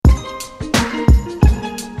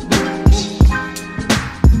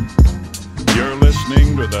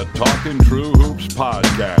the Talkin' True Hoops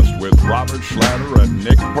podcast with Robert Schlatter and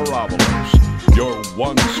Nick Parabolos, your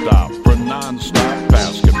one stop for non-stop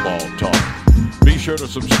basketball talk. Be sure to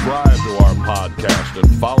subscribe to our podcast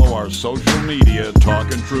and follow our social media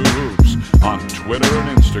Talkin' True Hoops on Twitter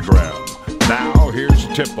and Instagram. Now here's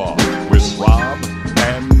Tip-Off with Rob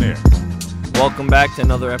and Nick. Welcome back to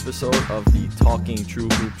another episode of the Talking True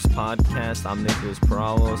Hoops podcast. I'm Nicholas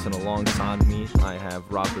Parabolos, and alongside me I have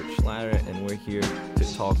Robert Schlatter, and we're here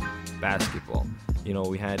to talk basketball. You know,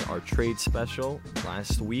 we had our trade special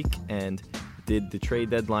last week, and did the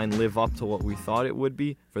trade deadline live up to what we thought it would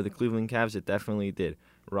be for the Cleveland Cavs? It definitely did.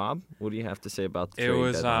 Rob, what do you have to say about the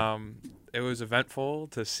trade deadline? It was eventful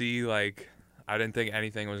to see. I didn't think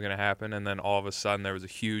anything was going to happen, and then all of a sudden there was a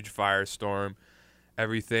huge firestorm.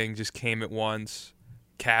 Everything just came at once.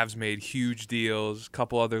 Cavs made huge deals, a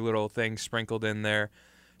couple other little things sprinkled in there.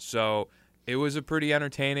 So it was a pretty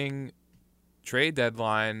entertaining trade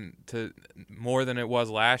deadline, to more than it was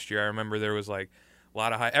last year. I remember there was a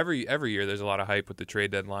lot of hype. Every year there's a lot of hype with the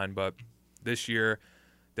trade deadline, but this year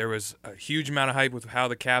there was a huge amount of hype with how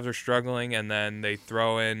the Cavs are struggling, and then they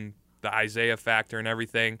throw in the Isaiah factor and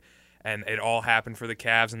everything, and it all happened for the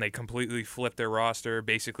Cavs, and they completely flipped their roster,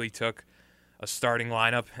 basically took a starting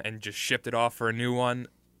lineup and just shipped it off for a new one.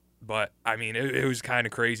 But I mean, it was kind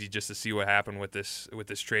of crazy just to see what happened with this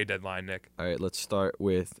trade deadline, Nick. All right, let's start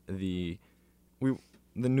with the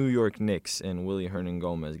New York Knicks and Willie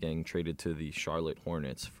Hernan-Gomez getting traded to the Charlotte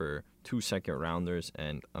Hornets for 2 second-rounders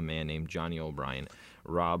and a man named Johnny O'Brien.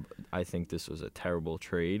 Rob, I think this was a terrible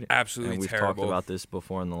trade. Absolutely and terrible. We've talked about this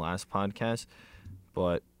before in the last podcast,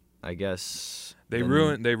 but I guess They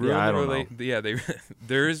ruined the relationship.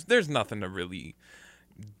 There's nothing to really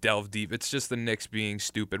delve deep. It's just the Knicks being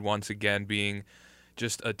stupid once again, being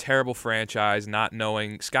just a terrible franchise, not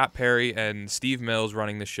knowing Scott Perry and Steve Mills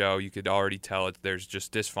running the show. You could already tell there's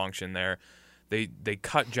just dysfunction there. They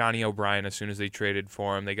cut Johnny O'Brien as soon as they traded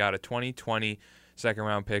for him. They got a 2020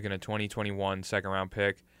 second-round pick and a 2021 second-round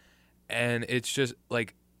pick. And it's just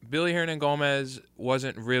Billy Hernan-Gomez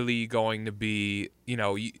wasn't really going to be,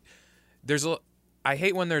 I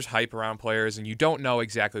hate when there's hype around players and you don't know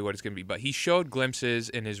exactly what it's going to be, but he showed glimpses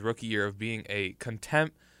in his rookie year of being a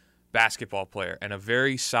contempt basketball player and a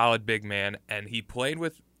very solid big man, and he played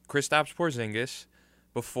with Kristaps Porzingis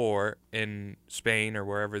before in Spain or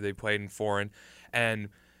wherever they played in foreign, and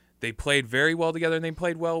they played very well together, and they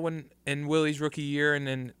played well when in Willie's rookie year and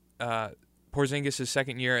in Porzingis'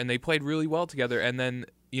 second year, and they played really well together. And then,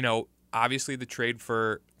 obviously the trade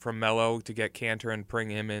from Melo to get Cantor and bring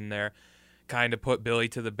him in there kind of put Billy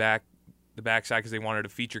to the backside because they wanted to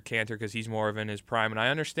feature Cantor because he's more of in his prime, and I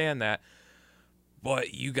understand that.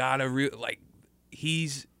 But you gotta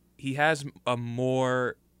he has a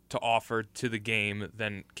more to offer to the game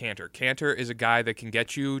than Cantor. Cantor is a guy that can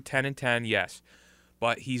get you 10 and 10, yes,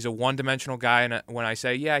 but he's a one-dimensional guy. And when I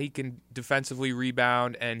say he can defensively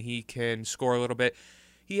rebound and he can score a little bit,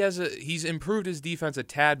 he's improved his defense a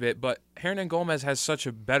tad bit. But Hernan-Gomez has such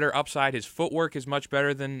a better upside. His footwork is much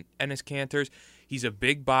better than Enes Kanter's. He's a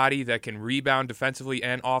big body that can rebound defensively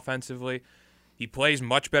and offensively. He plays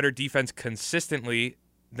much better defense consistently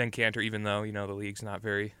than Cantor, even though, the league's not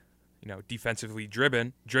very, defensively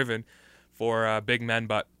driven for big men.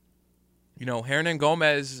 But,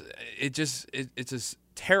 Hernan-Gomez, it's a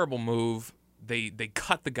terrible move. They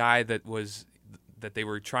cut the guy that they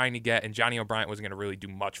were trying to get, and Johnny O'Brien wasn't going to really do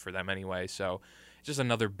much for them anyway. So just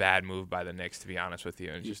another bad move by the Knicks, to be honest with you.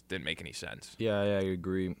 It just didn't make any sense. Yeah, I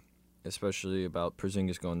agree. Especially about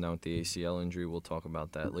Porzingis going down with the ACL injury. We'll talk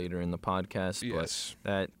about that later in the podcast. Yes. But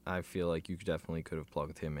that, I feel like you definitely could have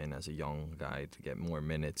plugged him in as a young guy to get more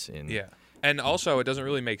minutes in. Yeah. And also, it doesn't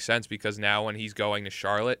really make sense because now when he's going to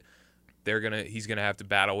Charlotte, he's gonna have to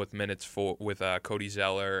battle with minutes with Cody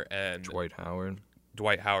Zeller and Dwight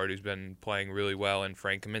Howard, who's been playing really well, and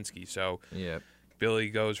Frank Kaminsky. So yeah. Billy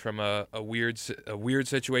goes from a weird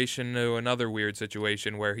situation to another weird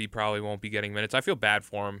situation where he probably won't be getting minutes. I feel bad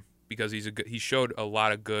for him, because he showed a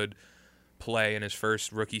lot of good play in his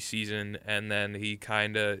first rookie season, and then he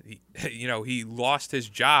lost his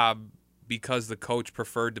job because the coach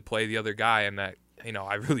preferred to play the other guy, and that,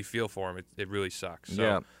 I really feel for him. It really sucks. So.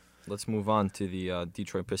 Yeah. Let's move on to the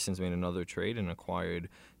Detroit Pistons made another trade and acquired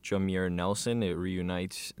Jameer Nelson. It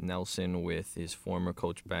reunites Nelson with his former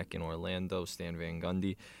coach back in Orlando, Stan Van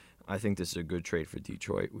Gundy. I think this is a good trade for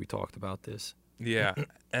Detroit. We talked about this. Yeah,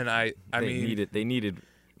 and they needed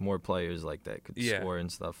more players like that could score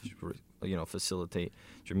and stuff, facilitate.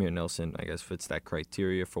 Jameer Nelson, I guess, fits that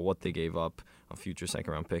criteria for what they gave up, a future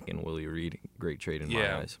second-round pick, and Willie Reed. Great trade in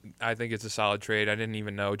my eyes. I think it's a solid trade. I didn't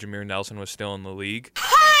even know Jameer Nelson was still in the league.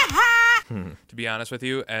 to be honest with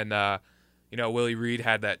you. And, Willie Reed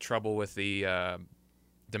had that trouble with the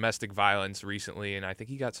domestic violence recently, and I think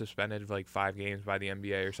he got suspended like 5 games by the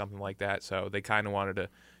NBA or something like that. So they kind of wanted to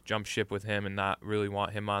jump ship with him and not really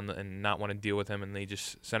want him on and not want to deal with him, and they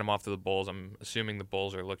just sent him off to the Bulls. I'm assuming the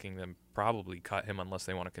Bulls are looking to probably cut him unless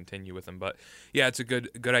they want to continue with him. But yeah, it's a good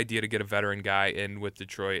idea to get a veteran guy in with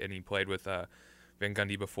Detroit, and he played with Van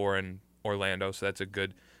Gundy before in Orlando, so that's a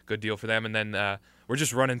good deal for them. And then we're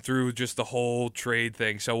just running through just the whole trade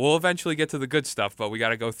thing, so we'll eventually get to the good stuff, but we got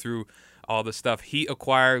to go through all the stuff. Heat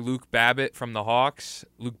acquire Luke Babbitt from the Hawks.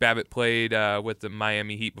 Luke Babbitt played with the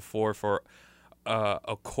Miami Heat before for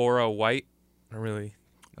Okora White.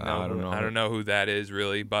 I don't know who that is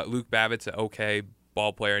really, but Luke Babbitt's an okay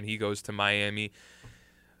ball player, and he goes to Miami.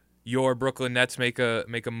 Your Brooklyn Nets make a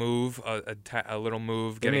move, a little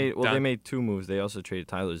move. They made 2 moves. They also traded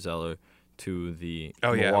Tyler Zeller to the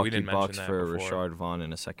Milwaukee Bucks for Rashard Vaughn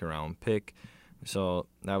and a 2nd-round pick. So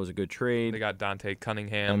that was a good trade. They got Dante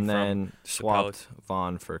Cunningham and then swapped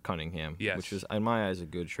Vaughn for Cunningham, yes, which was, in my eyes, a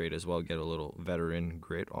good trade as well. Get a little veteran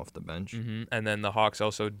grit off the bench. Mm-hmm. And then the Hawks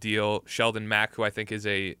also deal Sheldon Mack, who I think is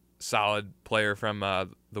a solid player from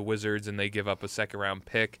the Wizards, and they give up a 2nd-round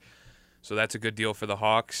pick. So that's a good deal for the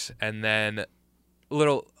Hawks. And then a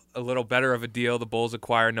little better of a deal, the Bulls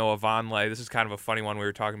acquire Noah Vonleh. This is kind of a funny one. We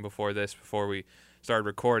were talking before we started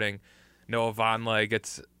recording. Noah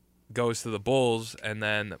Vonleh goes to the Bulls, and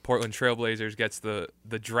then Portland Trailblazers gets the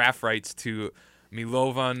draft rights to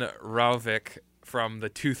Milovan Rajovic from the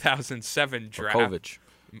 2007 draft.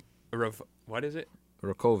 What is it?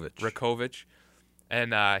 Rakovic.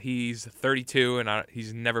 And he's 32, and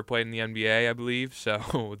he's never played in the NBA, I believe.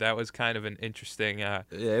 So that was kind of an interesting. Yeah,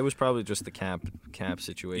 it was probably just the cap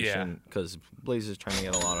situation because Blazers trying to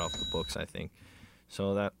get a lot off the books, I think.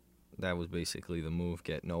 So that was basically the move: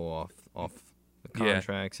 get Noah off the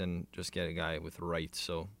contracts and just get a guy with rights.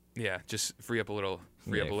 So yeah, just free up a little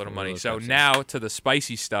money. So now to the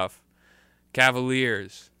spicy stuff.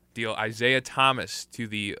 Cavaliers deal Isaiah Thomas to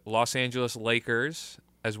the Los Angeles Lakers,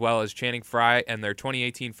 as well as Channing Frye and their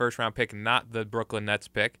 2018 first-round pick, not the Brooklyn Nets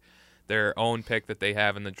pick, their own pick that they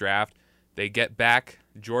have in the draft. They get back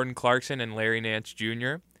Jordan Clarkson and Larry Nance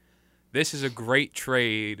Jr. This is a great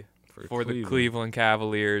trade for the Cleveland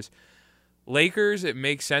Cavaliers. Lakers, it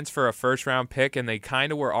makes sense for a first-round pick, and they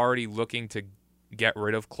kind of were already looking to get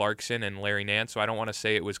rid of Clarkson and Larry Nance, so I don't want to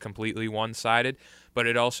say it was completely one-sided, but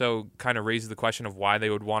it also kind of raises the question of why they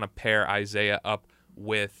would want to pair Isaiah up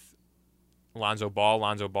with Lonzo Ball.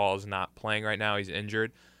 Lonzo Ball is not playing right now. He's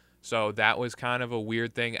injured. So that was kind of a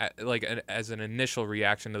weird thing, as an initial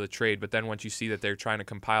reaction to the trade, but then once you see that they're trying to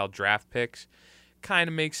compile draft picks, kind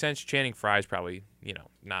of makes sense. Channing Frye's probably,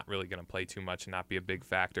 not really going to play too much and not be a big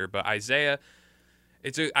factor. But Isaiah,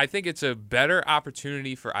 I think it's a better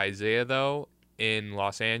opportunity for Isaiah, though, in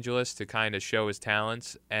Los Angeles to kind of show his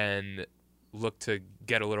talents and look to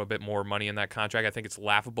get a little bit more money in that contract. I think it's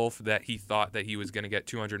laughable that he thought that he was going to get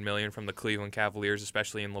 $200 million from the Cleveland Cavaliers,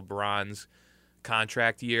 especially in LeBron's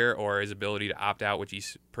contract year, or his ability to opt out, which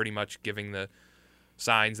he's pretty much giving the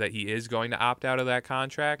signs that he is going to opt out of that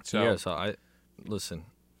contract. So listen,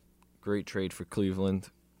 great trade for Cleveland.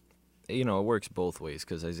 It works both ways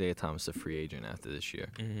because Isaiah Thomas is a free agent after this year.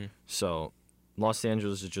 Mm-hmm. So Los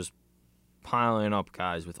Angeles is just piling up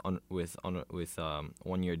guys with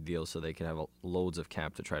 1-year deals so they could have loads of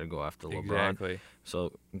cap to try to go after LeBron. Exactly.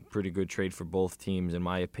 So pretty good trade for both teams. In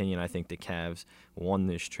my opinion, I think the Cavs won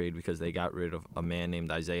this trade because they got rid of a man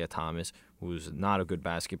named Isaiah Thomas, who's not a good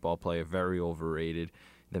basketball player, very overrated.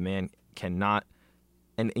 The man cannot.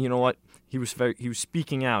 And you know what? He was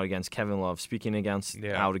speaking out against Kevin Love,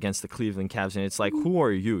 out against the Cleveland Cavs, and it's like, who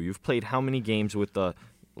are you? You've played how many games with the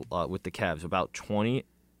Cavs? About 20.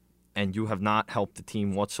 And you have not helped the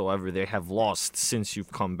team whatsoever. They have lost since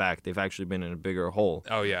you've come back. They've actually been in a bigger hole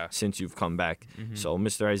since you've come back. Mm-hmm. So,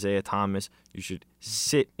 Mr. Isaiah Thomas, you should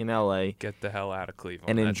sit in L.A. Get the hell out of Cleveland.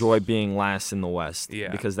 And enjoy being last in the West.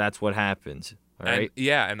 Yeah. Because that's what happens. All right?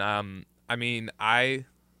 I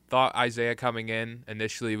thought Isaiah coming in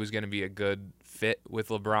initially was going to be a good fit with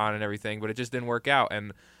LeBron and everything, but it just didn't work out.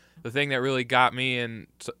 And the thing that really got me and,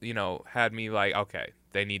 had me like, okay,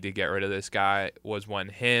 they need to get rid of this guy was when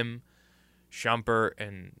him, Shumpert,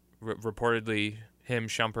 and reportedly him,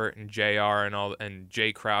 Shumpert, and JR and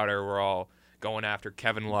Jay Crowder were all going after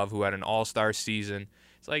Kevin Love, who had an all-star season.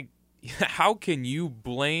 It's like, how can you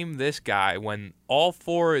blame this guy when all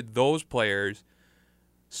 4 of those players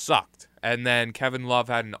sucked? And then Kevin Love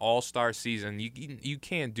had an all-star season. You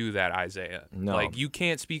can't do that, Isaiah. No. You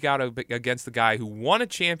can't speak out against the guy who won a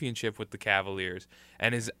championship with the Cavaliers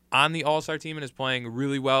and is on the all-star team and is playing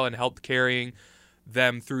really well and helped carrying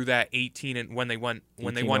them through that 18 and when they won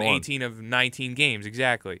 18 of 19 games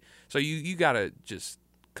exactly. So you gotta just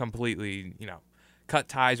completely cut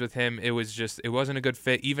ties with him. It wasn't a good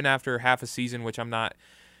fit even after half a season, which I'm not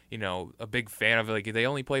a big fan of. Like they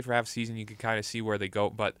only play for half a season, you can kind of see where they go.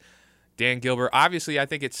 But Dan Gilbert, obviously, I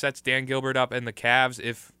think it sets Dan Gilbert up and the Cavs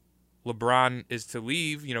if LeBron is to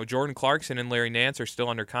leave. Jordan Clarkson and Larry Nance are still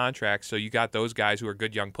under contract, so you got those guys who are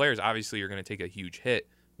good young players. Obviously, you're going to take a huge hit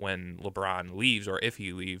when LeBron leaves or if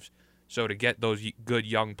he leaves. So to get those good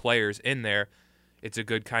young players in there, it's a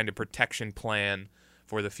good kind of protection plan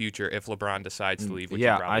for the future if LeBron decides to leave, which he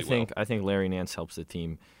probably will. I think Larry Nance helps the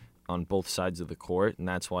team on both sides of the court, and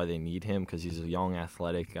that's why they need him because he's a young,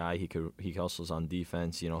 athletic guy. He also is on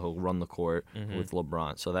defense. He'll run the court with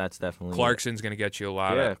LeBron. So that's definitely Clarkson's going to get you a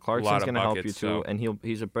lot. Yeah, Clarkson's going to help you too, so. and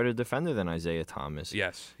he's a better defender than Isaiah Thomas.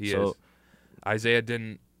 Yes, he is. Isaiah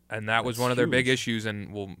didn't, and that was one of their big issues.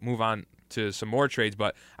 And we'll move on to some more trades.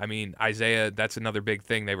 But I mean, Isaiah, that's another big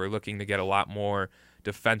thing. They were looking to get a lot more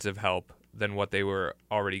defensive help than what they were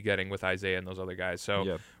already getting with Isaiah and those other guys.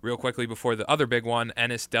 So real quickly before the other big one,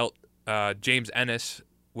 James Ennis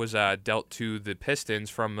was dealt to the Pistons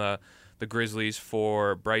from the Grizzlies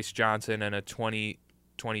for Bryce Johnson and a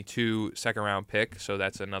 2022 second-round pick. So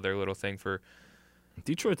that's another little thing for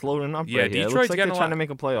Detroit's loading up. Yeah, right here. Detroit's like getting trying to make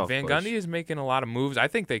a playoff Van push. Gundy is making a lot of moves. I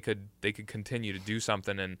think they could continue to do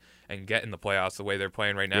something and get in the playoffs the way they're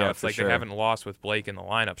playing right now. Yeah, it's like sure. they haven't lost with Blake in the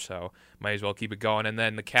lineup, so might as well keep it going. And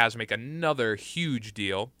then the Cavs make another huge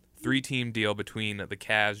deal, 3-team deal between the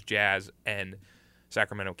Cavs, Jazz, and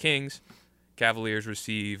Sacramento Kings. Cavaliers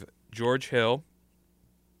receive George Hill,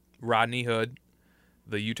 Rodney Hood.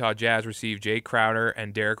 The Utah Jazz receive Jay Crowder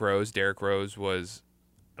and Derrick Rose. Derrick Rose was,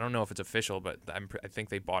 I don't know if it's official, but I think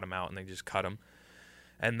they bought him out and they just cut him.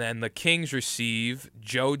 And then the Kings receive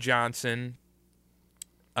Joe Johnson,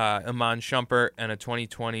 Iman Shumpert, and a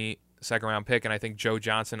 2020 second-round pick. And I think Joe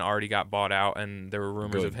Johnson already got bought out, and there were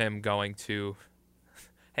rumors of him going to –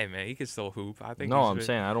 hey, man, he can still hoop. I think. No, I'm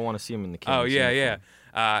saying I don't want to see him in the Kings. Oh, yeah.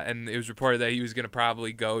 And it was reported that he was going to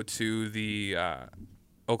probably go to the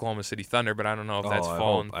Oklahoma City Thunder, but I don't know if that's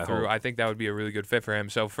fallen through. I think that would be a really good fit for him.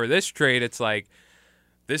 So for this trade, it's like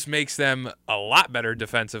this makes them a lot better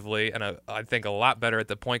defensively, and I think a lot better at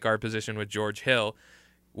the point guard position with George Hill.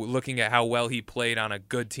 Looking at how well he played on a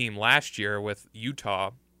good team last year with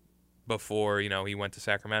Utah before he went to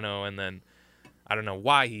Sacramento, and then I don't know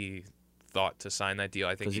why he thought to sign that deal.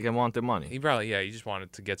 I think because he wanted money. He probably he just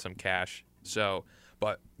wanted to get some cash. So,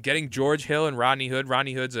 but getting George Hill and Rodney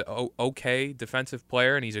Hood's an okay defensive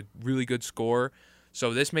player, and he's a really good scorer.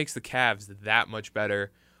 So this makes the Cavs that much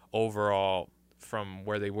better overall from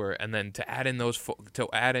where they were. And then to add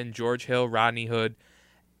in George Hill, Rodney Hood,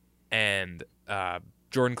 and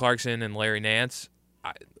Jordan Clarkson and Larry Nance,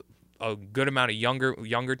 a good amount of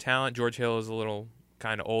younger talent. George Hill is a little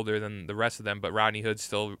kind of older than the rest of them, but Rodney Hood's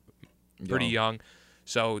still pretty young.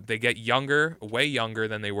 So they get younger, way younger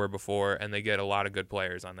than they were before, and they get a lot of good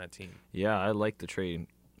players on that team. Yeah, I like the trade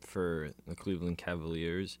for the Cleveland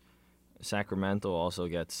Cavaliers. Sacramento also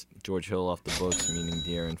gets George Hill off the books, meaning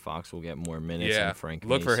De'Aaron Fox will get more minutes. Yeah, and Frank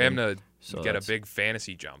look Mason. for him to get a big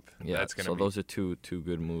fantasy jump. Yeah, those are two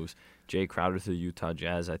good moves. Jay Crowder to the Utah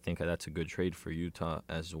Jazz, I think that's a good trade for Utah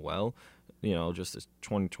as well. Just a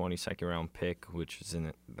 2020 second-round pick, which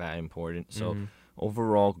isn't that important. So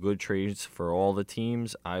overall, good trades for all the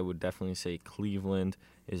teams. I would definitely say Cleveland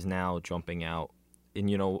is now jumping out. And,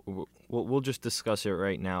 we'll just discuss it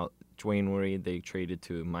right now. Dwayne Wade, they traded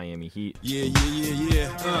to Miami Heat. Yeah.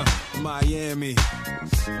 Miami.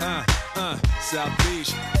 South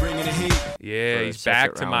Beach, bringing the heat. Yeah, he's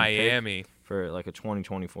back to Miami. For like a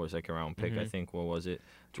 2024 second-round pick, I think. What was it?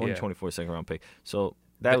 2024 second-round pick. So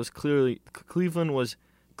that was clearly – Cleveland was –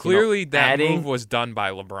 Clearly that move was done by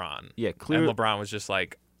LeBron. Yeah, clearly. And LeBron was just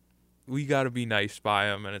like, we got to be nice by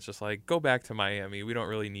him. And it's just like, go back to Miami. We don't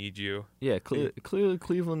really need you. Yeah, clearly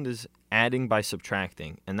Cleveland is adding by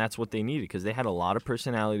subtracting. And that's what they needed because they had a lot of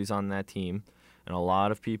personalities on that team and a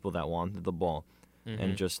lot of people that wanted the ball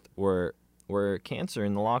and just were cancer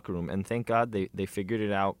in the locker room. And thank God they figured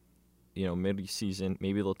it out, mid-season.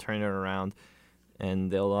 Maybe they'll turn it around and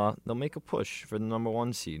they'll make a push for the number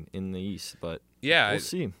 1 seed in the East. But we'll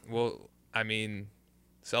see. Well, I mean,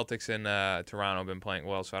 Celtics and Toronto have been playing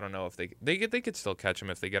well, so I don't know if they could still catch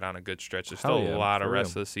them if they get on a good stretch. There's still a lot of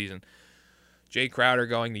rest of the season. Jay Crowder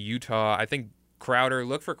going to Utah. I think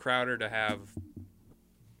look for Crowder to have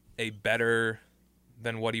a better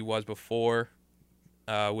than what he was before,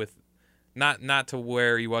 with not to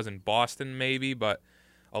where he was in Boston maybe, but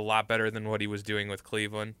a lot better than what he was doing with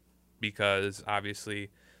Cleveland, because obviously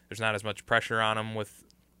there's not as much pressure on him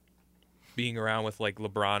being around with like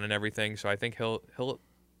LeBron and everything. So I think he'll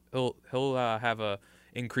have a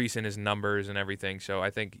increase in his numbers and everything. So I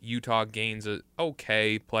think Utah gains a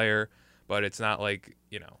okay player, but it's not like,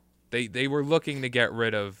 they were looking to get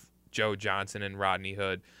rid of Joe Johnson and Rodney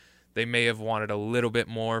Hood. They may have wanted a little bit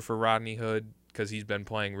more for Rodney Hood because he's been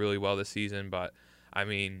playing really well this season, but I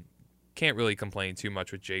mean, can't really complain too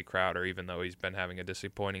much with Jay Crowder, even though he's been having a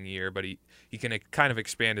disappointing year, but he can kind of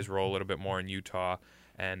expand his role a little bit more in Utah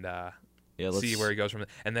and see where he goes from there.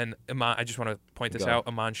 And then I just want to point this out.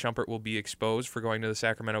 Iman Shumpert will be exposed for going to the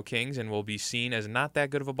Sacramento Kings and will be seen as not that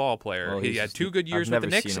good of a ball player. Well, he had 2 good years with the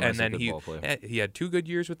Knicks, and then he had 2 good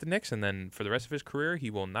years with the Knicks, and then for the rest of his career, he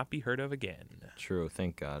will not be heard of again. True,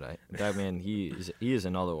 thank God. That man, he is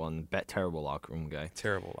another one. Terrible locker room guy.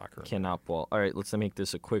 Terrible locker room. Cannot ball. All right, let's make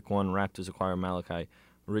this a quick one. Raptors acquire Malachi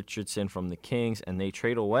Richardson from the Kings, and they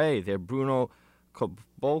trade away their Bruno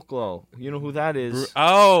Caboclo. You know who that is?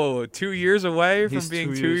 2 years away from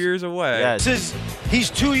being 2 years away. Yes. He's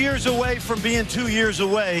 2 years away from being 2 years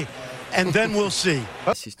away, and then we'll see.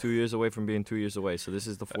 He's 2 years away from being 2 years away. So this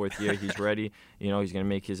is the 4th year. He's ready. He's going to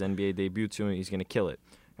make his NBA debut soon. He's going to kill it.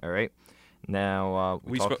 All right. Now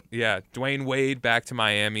Dwayne Wade back to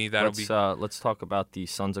Miami. Let's talk about the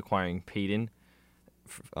Suns acquiring Payton.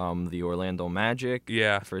 The Orlando Magic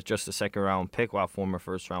for just a second-round pick, while former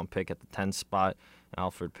first-round pick at the 10th spot.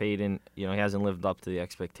 Alfred Payton, he hasn't lived up to the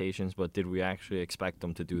expectations, but did we actually expect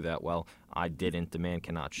him to do that well? I didn't. The man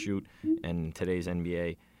cannot shoot, and in today's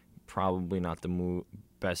NBA, probably not the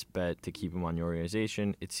best bet to keep him on your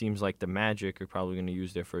organization. It seems like the Magic are probably going to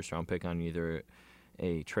use their first-round pick on either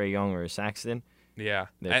a Trae Young or a Saxton. Yeah.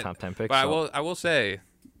 Their top 10 picks. But I will say,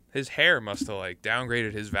 his hair must have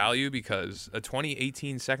downgraded his value, because a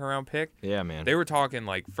 2018 second-round pick. Yeah, man. They were talking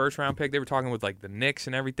first-round pick. They were talking with the Knicks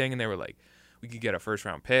and everything, and they were like, we could get a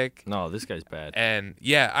first-round pick. No, this guy's bad. And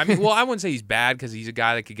yeah, I mean, I wouldn't say he's bad, because he's a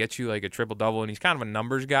guy that could get you a triple-double, and he's kind of a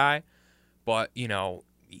numbers guy. But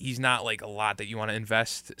he's not a lot that you want to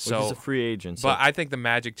invest. So he's a free agent. But I think the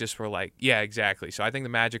Magic just were exactly. So I think the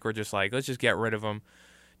Magic were just let's just get rid of him,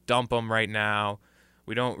 dump him right now.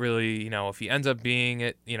 We don't really, if he ends up being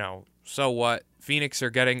it, so what? Phoenix are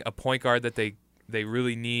getting a point guard that they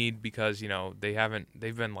really need, because,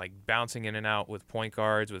 they've been bouncing in and out with point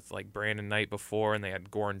guards with Brandon Knight before, and they had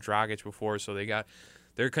Goran Dragic before, so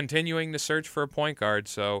they're continuing to search for a point guard.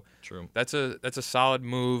 So true. That's a solid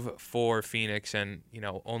move for Phoenix, and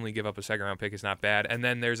only give up a second round pick is not bad. And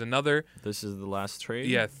then there's another. This is the last trade.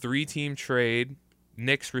 Yeah, 3-team trade.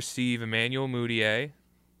 Knicks receive Emmanuel Mudiay.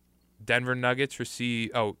 Denver Nuggets receive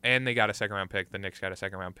and they got a second round pick. The Knicks got a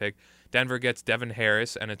second round pick. Denver gets Devin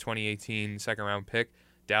Harris and a 2018 second round pick.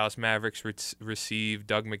 Dallas Mavericks receive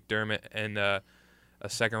Doug McDermott and a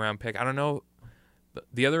second round pick. I don't know.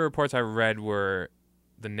 The other reports I read were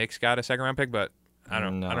the Knicks got a second round pick, but I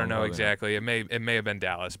don't know exactly. It may have been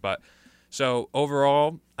Dallas, but so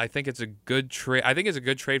overall, I think it's a good trade. I think it's a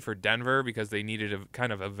good trade for Denver, because they needed a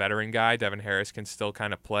kind of a veteran guy. Devin Harris can still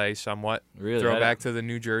kind of play somewhat. Really? Throw back to the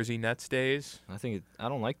New Jersey Nets days. I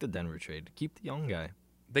don't like the Denver trade. Keep the young guy.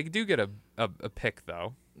 They do get a pick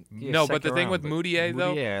though. Yeah, no, but the thing with Mudiay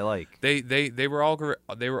though, I like. They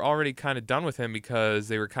were already kind of done with him, because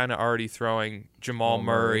they were kind of already throwing Jamal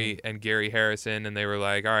Murray and Gary Harrison, and they were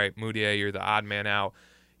like, all right, Mudiay, you're the odd man out.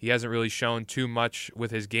 He hasn't really shown too much with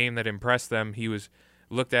his game that impressed them. He was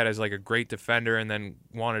looked at as a great defender, and then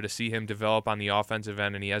wanted to see him develop on the offensive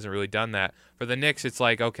end, and he hasn't really done that. For the Knicks, it's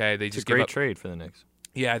okay, they just give up. It's a great trade for the Knicks.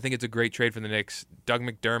 Yeah, I think it's a great trade for the Knicks. Doug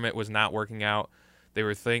McDermott was not working out. They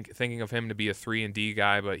were thinking of him to be a 3-and-D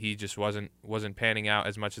guy, but he just wasn't panning out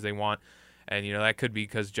as much as they want. And that could be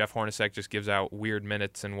because Jeff Hornacek just gives out weird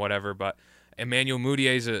minutes and whatever. But Emmanuel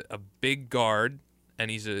Mudiay is a big guard, and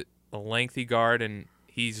he's a lengthy guard, and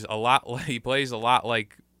he plays a lot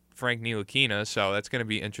like Frank Ntilikina, so that's going to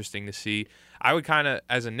be interesting to see. I would kind of,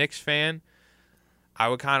 as a Knicks fan,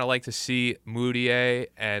 like to see Mudiay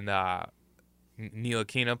and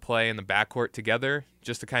Ntilikina play in the backcourt together,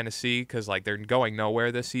 just to kind of see, because they're going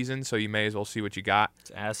nowhere this season, so you may as well see what you got.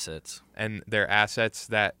 It's assets, and they're assets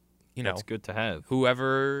that it's good to have.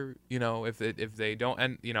 Whoever if they don't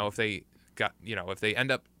end if they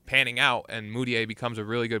end up panning out and Mudiay becomes a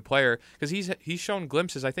really good player, because he's shown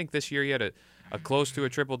glimpses. I think this year he had a close to a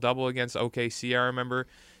triple-double against OKC, I remember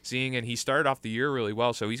seeing, and he started off the year really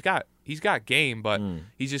well, so he's got game, but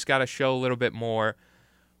he's just got to show a little bit more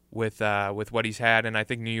with what he's had, and I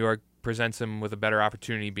think New York presents him with a better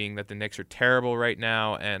opportunity, being that the Knicks are terrible right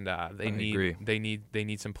now, and they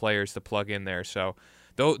need some players to plug in there. So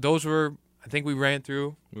those were, I think we ran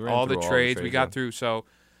through all the trades we got through. So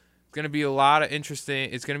going to be a lot of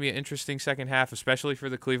interesting. It's going to be an interesting second half, especially for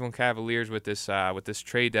the Cleveland Cavaliers with this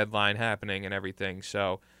trade deadline happening and everything.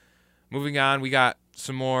 So, moving on, we got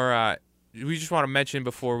some more. We just want to mention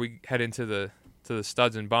before we head into the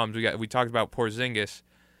studs and bums. We talked about Porzingis.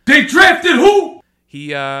 They drafted who? He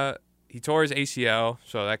tore his ACL,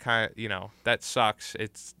 so that kind of that sucks.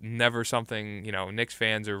 It's never something Knicks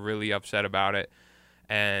fans are really upset about it.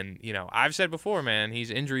 And, I've said before, man,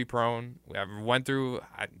 he's injury prone. Do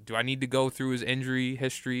I need to go through his injury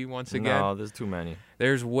history once again? No, there's too many.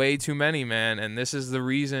 There's way too many, man. And this is the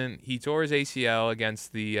reason he tore his ACL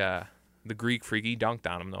against the Greek Freak. He dunked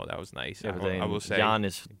on him, though. That was nice. Yeah, I will say.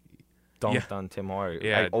 Giannis dunked on Tim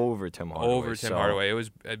Hardaway. Over Tim Hardaway. Over Tim Hardaway. It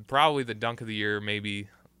was probably the dunk of the year, maybe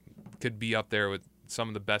could be up there with some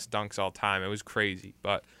of the best dunks all time. It was crazy.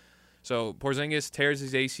 But so Porzingis tears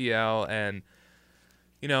his ACL, and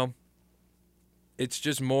it's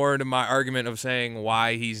just more to my argument of saying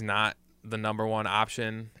why he's not the number one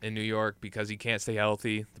option in New York, because he can't stay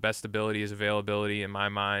healthy. The best ability is availability in my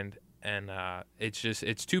mind, and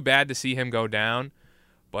it's too bad to see him go down.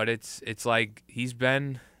 But it's like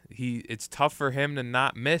it's tough for him to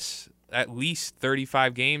not miss at least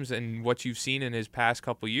 35 games in what you've seen in his past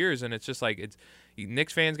couple years, and it's just like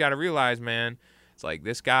Knicks fans got to realize, man, it's like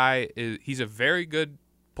this guy he's a very good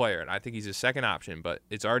player, and I think he's a second option, but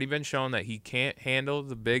it's already been shown that he can't handle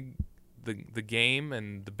the game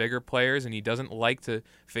and the bigger players, and he doesn't like to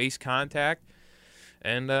face contact,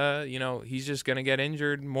 and he's just gonna get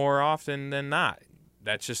injured more often than not.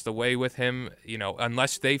 That's just the way with him,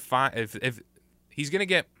 unless they find if he's gonna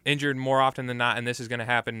get injured more often than not, and this is gonna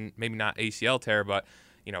happen, maybe not ACL tear, but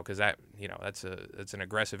because that's an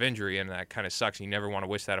aggressive injury, and that kind of sucks. You never want to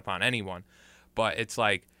wish that upon anyone, but it's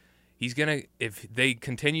like if they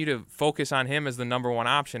continue to focus on him as the number one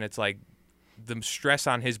option, it's like the stress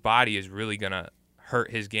on his body is really gonna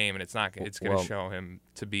hurt his game, and it's gonna show him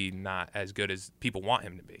to be not as good as people want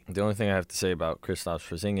him to be. The only thing I have to say about Kristaps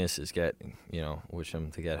Porzingis is wish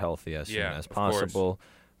him to get healthy as soon as possible.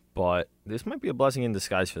 But this might be a blessing in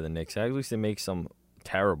disguise for the Knicks. At least it makes them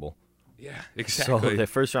terrible. Yeah, exactly. So their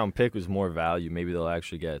first-round pick was more value. Maybe they'll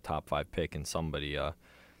actually get a top-5 pick and somebody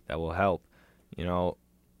that will help.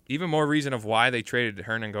 Even more reason of why they traded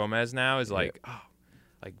Hernan Gomez now is like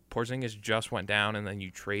Porzingis just went down, and then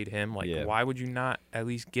you trade him. Why would you not at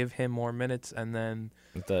least give him more minutes and then?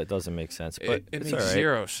 That doesn't make sense. But it makes makes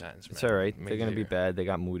zero sense. Man. It's all right. They're gonna be bad. They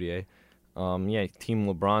got Moutier. Team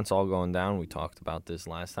LeBron's all going down. We talked about this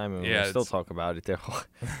last time, and we still talk about it. The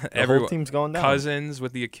whole team's going down. Cousins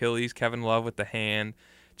with the Achilles, Kevin Love with the hand,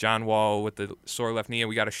 John Wall with the sore left knee, and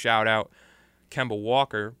we got to shout out Kemba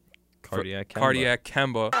Walker. Cardiac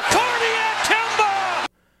Kemba.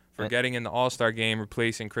 For getting in the All-Star game,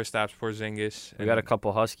 replacing Kristaps Porzingis. We got a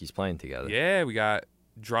couple Huskies playing together. Yeah, we got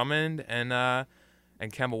Drummond and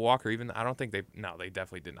Kemba Walker. Even I don't think they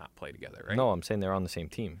definitely did not play together, right? No, I'm saying they're on the same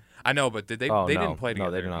team. I know, but did they? They didn't play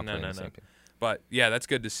together. No, they did not play on the same team. But yeah, that's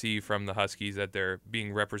good to see from the Huskies that they're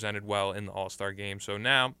being represented well in the All-Star game. So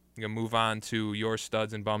now we're gonna move on to your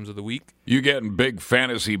studs and bums of the week. You getting big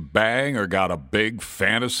fantasy bang or got a big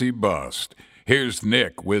fantasy bust? Here's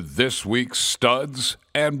Nick with this week's studs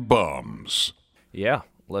and bums. Yeah,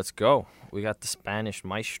 let's go. We got the Spanish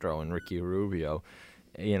maestro and Ricky Rubio.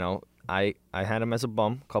 I had him as a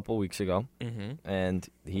bum a couple weeks ago, and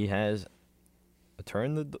he has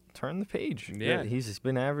turned the page. Yeah. He's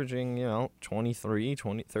been averaging, 23,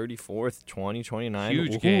 20, 34, 20, 29.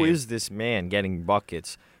 Huge game. Who is this man getting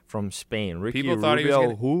buckets from Spain? Ricky People Rubio, thought he was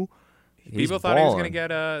gonna, who? People thought he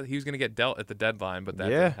was gonna get dealt at the deadline, but that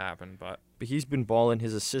didn't happen. But he's been balling.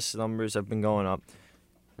 His assist numbers have been going up.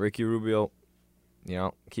 Ricky Rubio,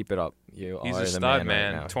 keep it up. He's a stud,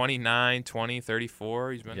 man. Right now. 29, 20,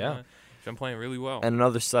 34. He's been playing really well. And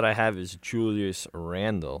another stud I have is Julius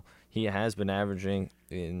Randle. He has been averaging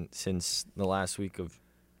since the last week of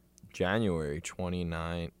January,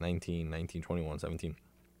 29, 19, 21, 17.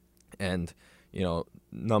 And,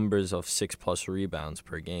 numbers of 6+ rebounds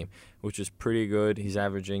per game, which is pretty good. He's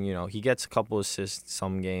averaging, he gets a couple assists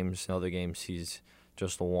some games. Other games he's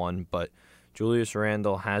just one. But Julius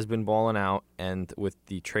Randle has been balling out. And with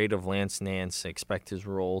the trade of Lance Nance, expect his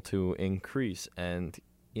role to increase. And,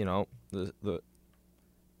 the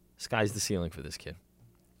sky's the ceiling for this kid.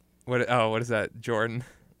 What is that, Jordan?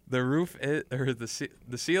 The roof is, or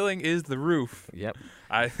the ceiling is the roof. Yep.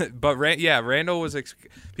 Randall was.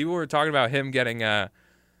 People were talking about him getting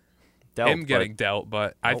dealt,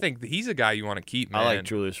 but I think he's a guy you want to keep, man. I like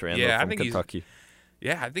Julius Randle from Kentucky.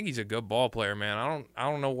 Yeah, I think he's a good ball player, man. I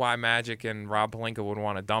don't know why Magic and Rob Pelinka would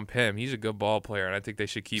want to dump him. He's a good ball player, and I think they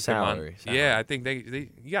should keep him on. Yeah, I think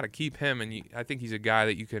you got to keep him, and I think he's a guy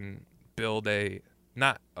that you can build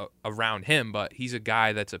around him, but he's a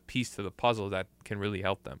guy that's a piece to the puzzle that can really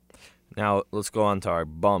help them. Now let's go on to our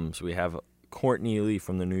bums. We have Courtney Lee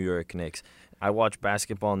from the New York Knicks. I watch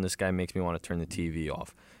basketball, and this guy makes me want to turn the TV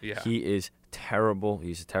off. Yeah, he is terrible.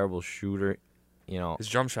 He's a terrible shooter. His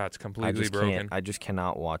jump shot's completely broken. I just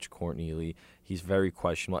cannot watch Courtney Lee. He's very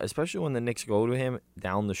questionable, especially when the Knicks go to him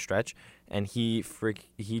down the stretch, and he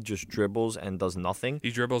just dribbles and does nothing.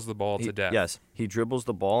 He dribbles the ball to death. Yes, he dribbles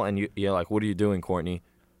the ball, and you're like, what are you doing, Courtney?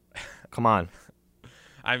 Come on.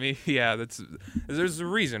 I mean, yeah, there's a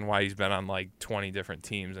reason why he's been on like 20 different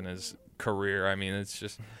teams in his career. I mean, it's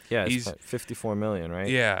just he's $54 million, right?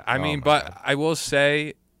 Yeah, I mean, but God. I will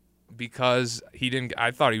say, because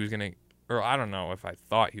I thought he was gonna. Or I don't know if I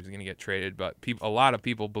thought he was going to get traded, but a lot of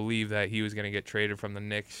people believe that he was going to get traded from the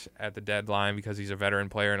Knicks at the deadline because he's a veteran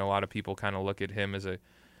player, and a lot of people kind of look at him as a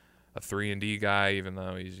 3-and-D guy, even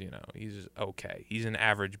though he's okay. He's an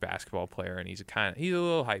average basketball player, and he's a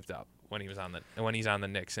little hyped up when he's on the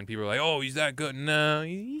Knicks, and people are like, "Oh, he's that good." No,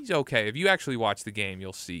 he's okay. If you actually watch the game,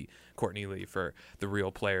 you'll see Courtney Lee for the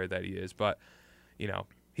real player that he is. But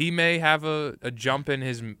he may have a jump in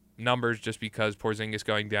his numbers just because Porzingis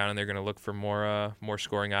going down, and they're going to look for more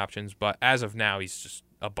scoring options. But as of now, he's just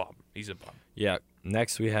a bum. He's a bum. Yeah.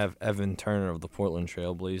 Next, we have Evan Turner of the Portland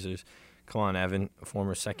Trail Blazers. Come on, Evan,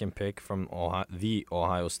 former second pick from the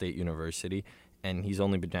Ohio State University, and he's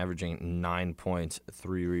only been averaging 9 points,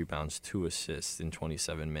 3 rebounds, 2 assists in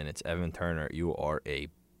 27 minutes. Evan Turner, you are a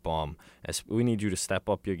bum. We need you to step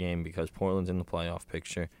up your game because Portland's in the playoff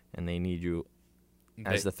picture, and they need you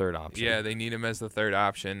as the third option. Yeah, they need him as the third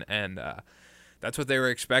option, and that's what they were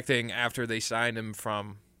expecting after they signed him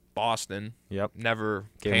from Boston. Yep. Never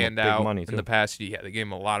gave panned out money, in the past. Yeah, they gave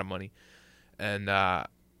him a lot of money. And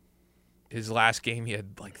his last game, he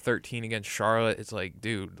had like 13 against Charlotte. It's like,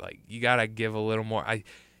 dude, like you got to give a little more.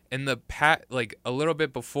 Like a little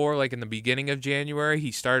bit before, like in the beginning of January,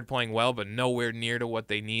 he started playing well, but nowhere near to what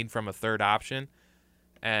they need from a third option.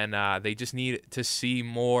 And they just need to see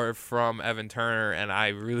more from Evan Turner,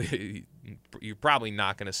 and you're probably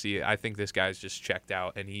not going to see it. I think this guy's just checked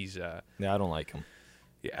out, and he's I don't like him.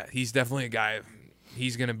 Yeah, he's definitely a guy.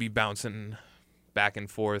 He's going to be bouncing back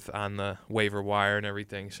and forth on the waiver wire and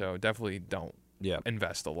everything, so definitely don't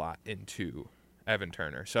invest a lot into Evan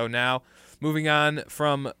Turner. So now, moving on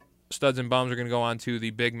from studs and bums, we're going to go on to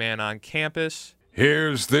the big man on campus.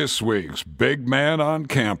 Here's this week's big man on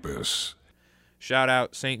campus. Shout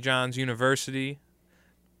out St. John's University.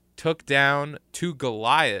 Took down 2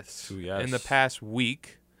 Goliaths in the past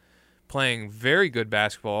week, playing very good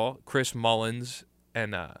basketball. Chris Mullins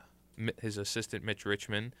and his assistant Mitch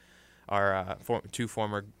Richmond are 2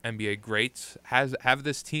 former NBA greats. Have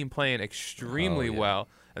this team playing extremely well,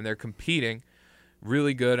 and they're competing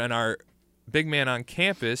really good. And our big man on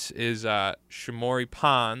campus is Shamori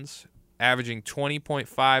Pons, averaging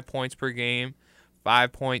 20.5 points per game,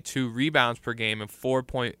 5.2 rebounds per game, and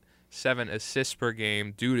 4.7 assists per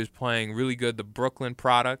game. Dude is playing really good. The Brooklyn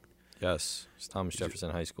product. Yes, it's Thomas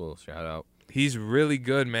Jefferson High School. Shout out. He's really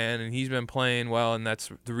good, man, and he's been playing well, and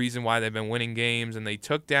that's the reason why they've been winning games. And they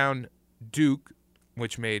took down Duke,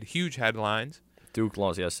 which made huge headlines. Duke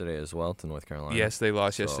lost yesterday as well to North Carolina. Yes, they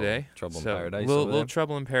lost yesterday. Trouble in paradise. Little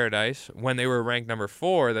trouble in paradise. When they were ranked number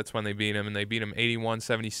 4, that's when they beat him, and they beat him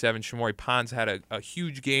 81-77. Shamori Pons had a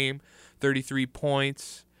huge game. 33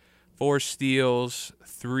 points, 4 steals,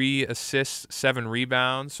 3 assists, 7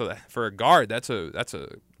 rebounds. So for a guard, that's a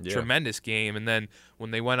tremendous game. And then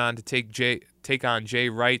when they went on to take on Jay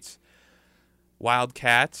Wright's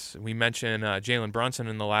Wildcats, we mentioned Jalen Brunson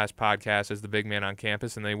in the last podcast as the big man on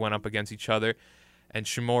campus, and they went up against each other. And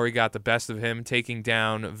Shamori got the best of him, taking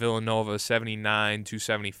down Villanova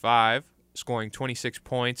 79-75. Scoring 26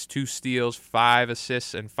 points, 2 steals, 5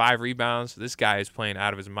 assists, and 5 rebounds. This guy is playing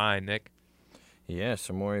out of his mind, Nick. Yeah,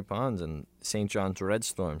 Shamori Pons and St. John's Red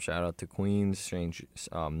Storm. Shout out to Queens,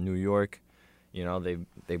 New York.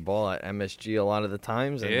 They ball at MSG a lot of the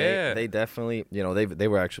times. And they definitely, they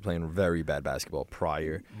were actually playing very bad basketball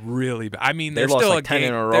prior. Really bad. I mean, they're still 10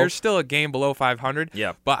 in a row. They're still a game below 500.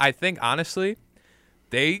 Yeah. But I think, honestly,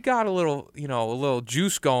 they got a little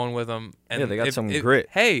juice going with them. And they got some grit.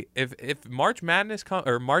 Hey, if March Madness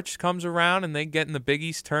March comes around and they get in the Big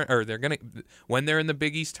East when they're in the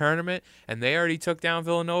Big East tournament and they already took down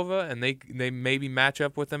Villanova and they maybe match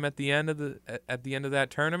up with them at the end of that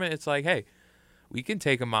tournament, it's like, hey, we can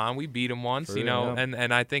take them on. We beat them once,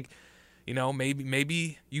 and I think,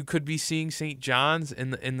 maybe you could be seeing St. John's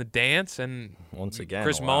in the dance, and once again,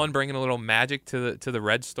 Chris Mullen bringing a little magic to the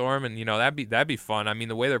Red Storm, and that'd be fun. I mean,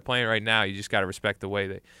 the way they're playing right now, you just got to respect the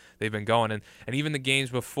way they've been going, and even the games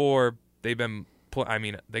before they've been.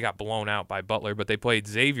 They got blown out by Butler, but they played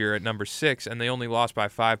Xavier at number 6, and they only lost by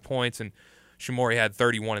 5 points. And Shimori had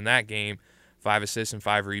 31 in that game, 5 assists and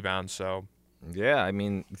 5 rebounds. So, yeah, I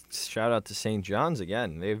mean, shout out to St. John's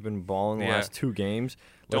again. They've been balling the last 2 games.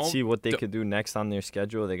 Let's see what they could do next on their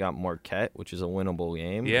schedule. They got Marquette, which is a winnable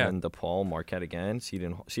game. Yeah. And DePaul, Marquette again.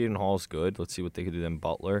 Seton Hall's good. Let's see what they could do then.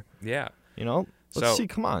 Butler. Yeah. Let's see.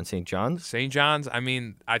 Come on, St. John's. St. John's,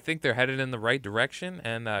 I think they're headed in the right direction,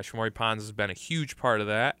 and Shimori Pons has been a huge part of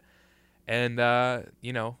that. And, a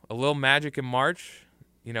little magic in March.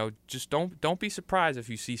 Just don't be surprised if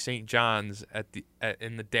you see St. John's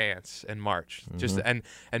in the dance in March. Mm-hmm. Just and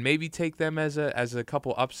maybe take them as a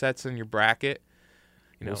couple upsets in your bracket.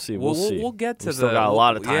 We'll see. We'll get to still got a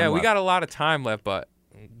lot of time left. We got a lot of time left, but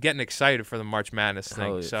getting excited for the March Madness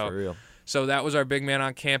thing. Yeah, for real. So that was our Big Man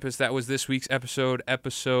on Campus. That was this week's episode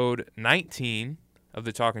 19 of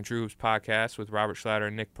the Talkin' True Hoops podcast with Robert Schlatter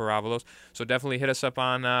and Nick Paravolos. So definitely hit us up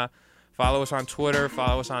on, follow us on Twitter,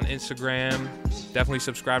 follow us on Instagram. Definitely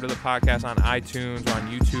subscribe to the podcast on iTunes, on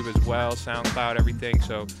YouTube as well, SoundCloud, everything.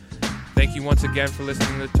 So thank you once again for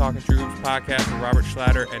listening to the Talkin' True Hoops podcast with Robert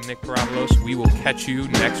Schlatter and Nick Paravolos. We will catch you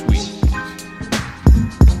next week.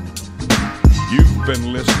 You've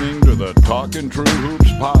been listening to the Talkin' True Hoops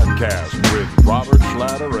podcast with Robert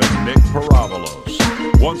Schlatter and Nick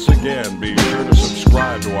Paravolos. Once again, be sure to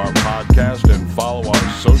subscribe to our podcast and follow our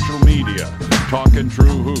social media, Talkin' True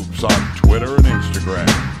Hoops on Twitter and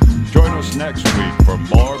Instagram. Join us next week for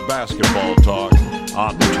more basketball talk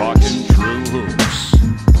on Talkin' True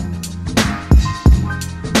Hoops.